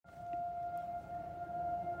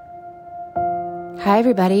Hi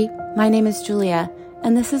everybody, my name is Julia,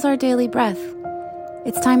 and this is our daily breath.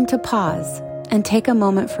 It's time to pause and take a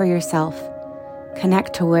moment for yourself.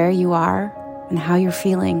 Connect to where you are and how you're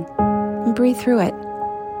feeling, and breathe through it.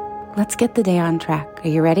 Let's get the day on track. Are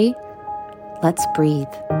you ready? Let's breathe.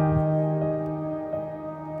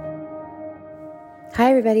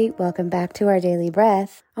 Hi everybody, welcome back to our daily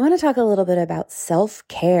breath. I want to talk a little bit about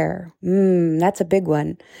self-care. That's a big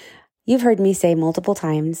one. You've heard me say multiple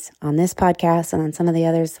times on this podcast and on some of the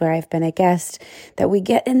others where I've been a guest that we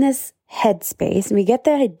get in this headspace and we get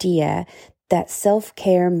the idea that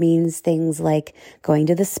self-care means things like going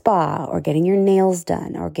to the spa or getting your nails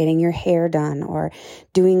done or getting your hair done or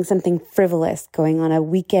doing something frivolous, going on a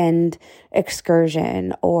weekend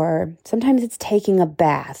excursion, or sometimes it's taking a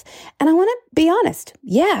bath. And I want to be honest.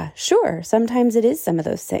 Yeah, sure. Sometimes it is some of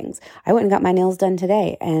those things. I went and got my nails done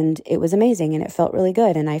today and it was amazing and it felt really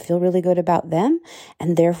good and I feel really good about them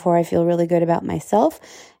and therefore I feel really good about myself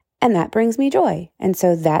and that brings me joy. And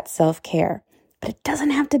so that's self-care. But it doesn't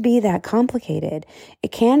have to be that complicated.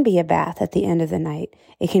 It can be a bath at the end of the night.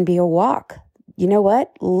 It can be a walk. You know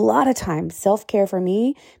what? A lot of times, self-care for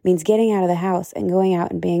me means getting out of the house and going out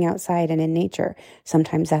and being outside and in nature.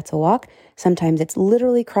 Sometimes that's a walk. Sometimes it's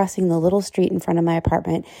literally crossing the little street in front of my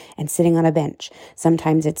apartment and sitting on a bench.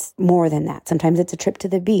 Sometimes it's more than that. Sometimes it's a trip to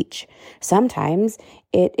the beach. Sometimes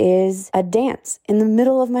it is a dance in the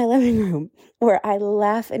middle of my living room where I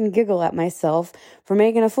laugh and giggle at myself for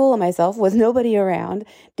making a fool of myself with nobody around,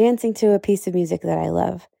 dancing to a piece of music that I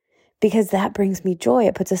love. Because that brings me joy.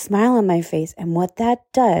 It puts a smile on my face. And what that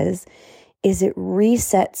does is it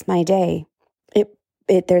resets my day.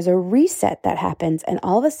 There's a reset that happens. And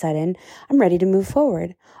all of a sudden, I'm ready to move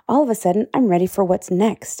forward. All of a sudden, I'm ready for what's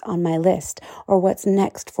next on my list or what's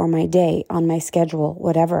next for my day, on my schedule,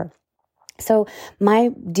 whatever. So my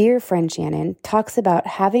dear friend Shannon talks about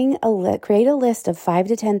having create a list of 5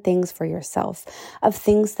 to 10 things for yourself of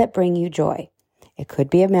things that bring you joy. It could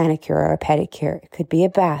be a manicure or a pedicure. It could be a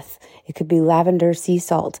bath. It could be lavender sea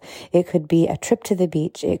salt. It could be a trip to the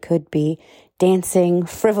beach. It could be dancing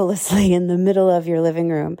frivolously in the middle of your living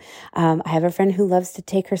room. I have a friend who loves to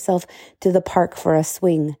take herself to the park for a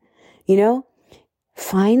swing.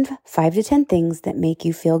 Find 5 to 10 things that make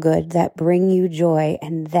you feel good, that bring you joy,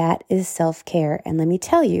 and that is self-care. And let me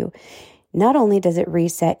tell you, not only does it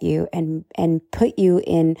reset you and put you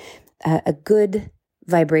in a good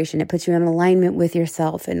vibration, it puts you in alignment with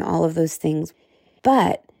yourself and all of those things,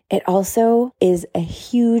 but it also is a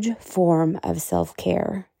huge form of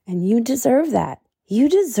self-care. And you deserve that. You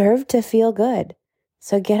deserve to feel good.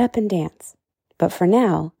 So get up and dance. But for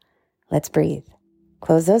now, let's breathe.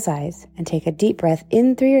 Close those eyes and take a deep breath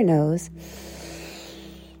in through your nose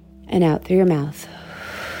and out through your mouth.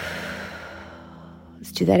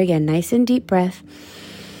 Let's do that again. Nice and deep breath.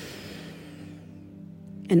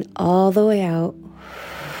 And all the way out.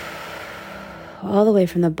 All the way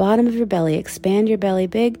from the bottom of your belly. Expand your belly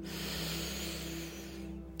big.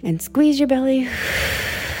 And squeeze your belly.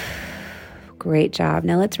 Great job.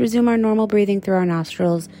 Now let's resume our normal breathing through our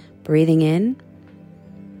nostrils. Breathing in.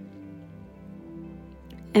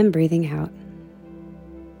 And breathing out.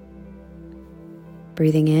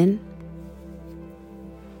 Breathing in.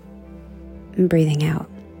 And breathing out.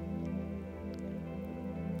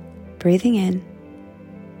 Breathing in.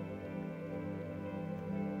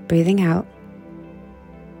 Breathing out.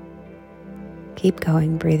 Keep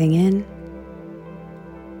going. Breathing in.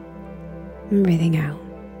 And breathing out.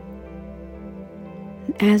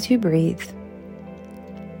 And as you breathe,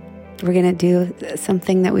 we're going to do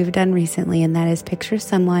something that we've done recently, and that is picture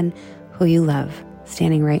someone who you love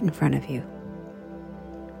standing right in front of you.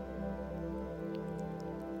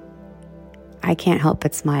 I can't help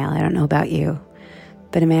but smile. I don't know about you,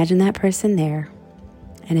 but imagine that person there,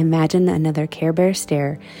 and imagine another Care Bear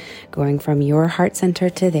stare going from your heart center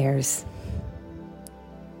to theirs,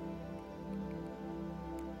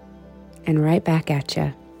 and right back at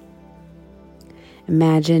you.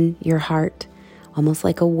 Imagine your heart almost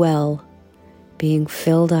like a well being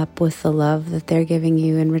filled up with the love that they're giving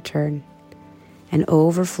you in return and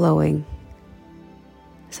overflowing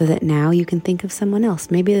so that now you can think of someone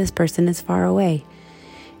else. Maybe this person is far away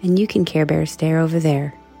and you can Care Bear stare over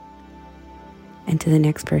there and to the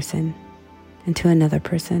next person and to another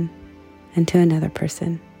person and to another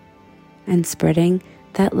person and spreading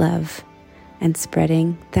that love and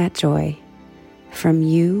spreading that joy from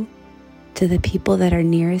you to the people that are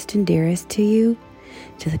nearest and dearest to you,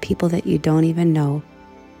 to the people that you don't even know.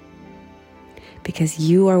 Because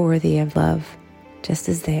you are worthy of love, just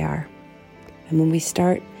as they are. And when we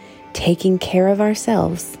start taking care of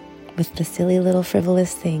ourselves with the silly little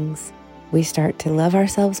frivolous things, we start to love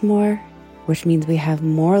ourselves more, which means we have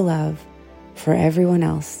more love for everyone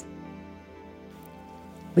else.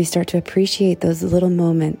 We start to appreciate those little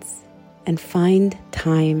moments and find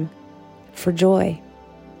time for joy.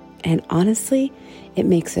 And honestly, it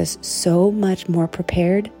makes us so much more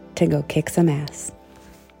prepared to go kick some ass.